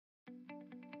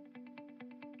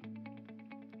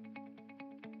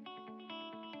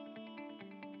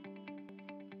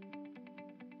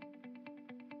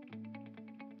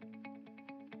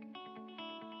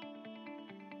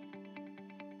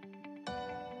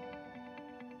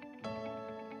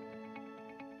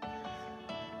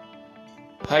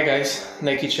Hi guys,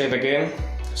 Naked Chef again.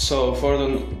 So for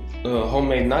the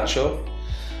homemade nacho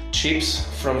chips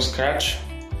from scratch,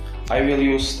 I will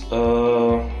use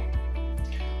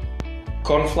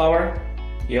corn flour,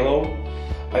 yellow.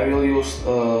 I will use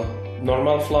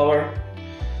normal flour,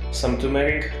 some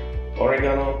turmeric,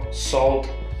 oregano, salt,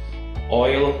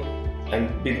 oil, and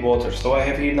bit water. So I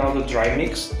have here now the dry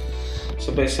mix.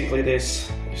 So basically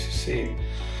this, as you see,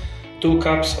 2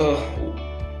 cups.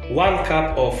 1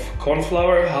 cup of corn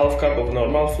flour, half cup of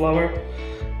normal flour,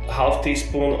 half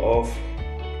teaspoon of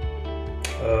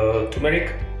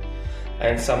turmeric,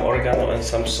 and some oregano and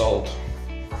some salt.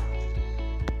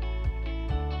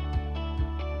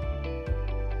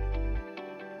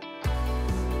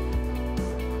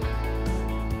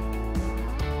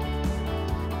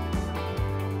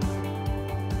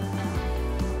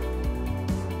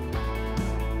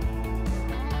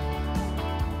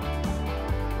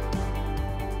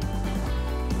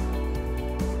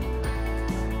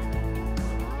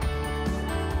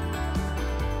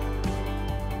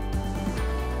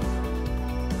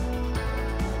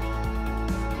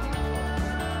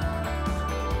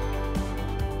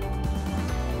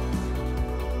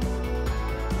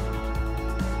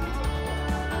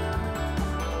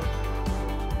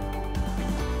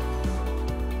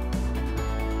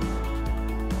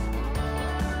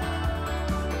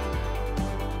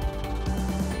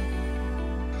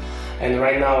 And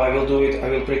right now I will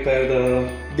prepare the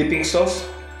dipping sauce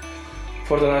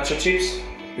for the nacho chips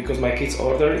because my kids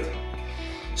ordered it.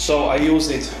 So I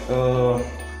use it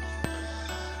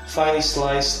finely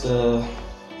sliced,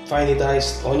 finely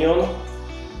diced onion.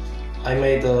 I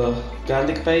made a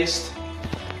garlic paste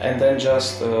and then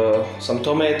just some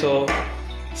tomato,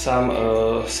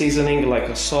 some seasoning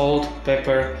like salt,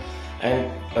 pepper,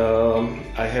 and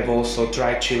I have also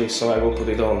dried chillies, so I will put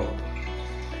it on.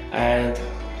 And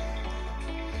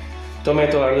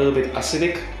tomato are a little bit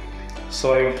acidic,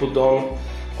 so I will put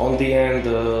on the end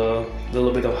a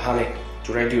little bit of honey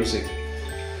to reduce it.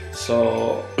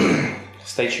 So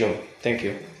stay tuned. Thank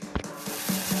you.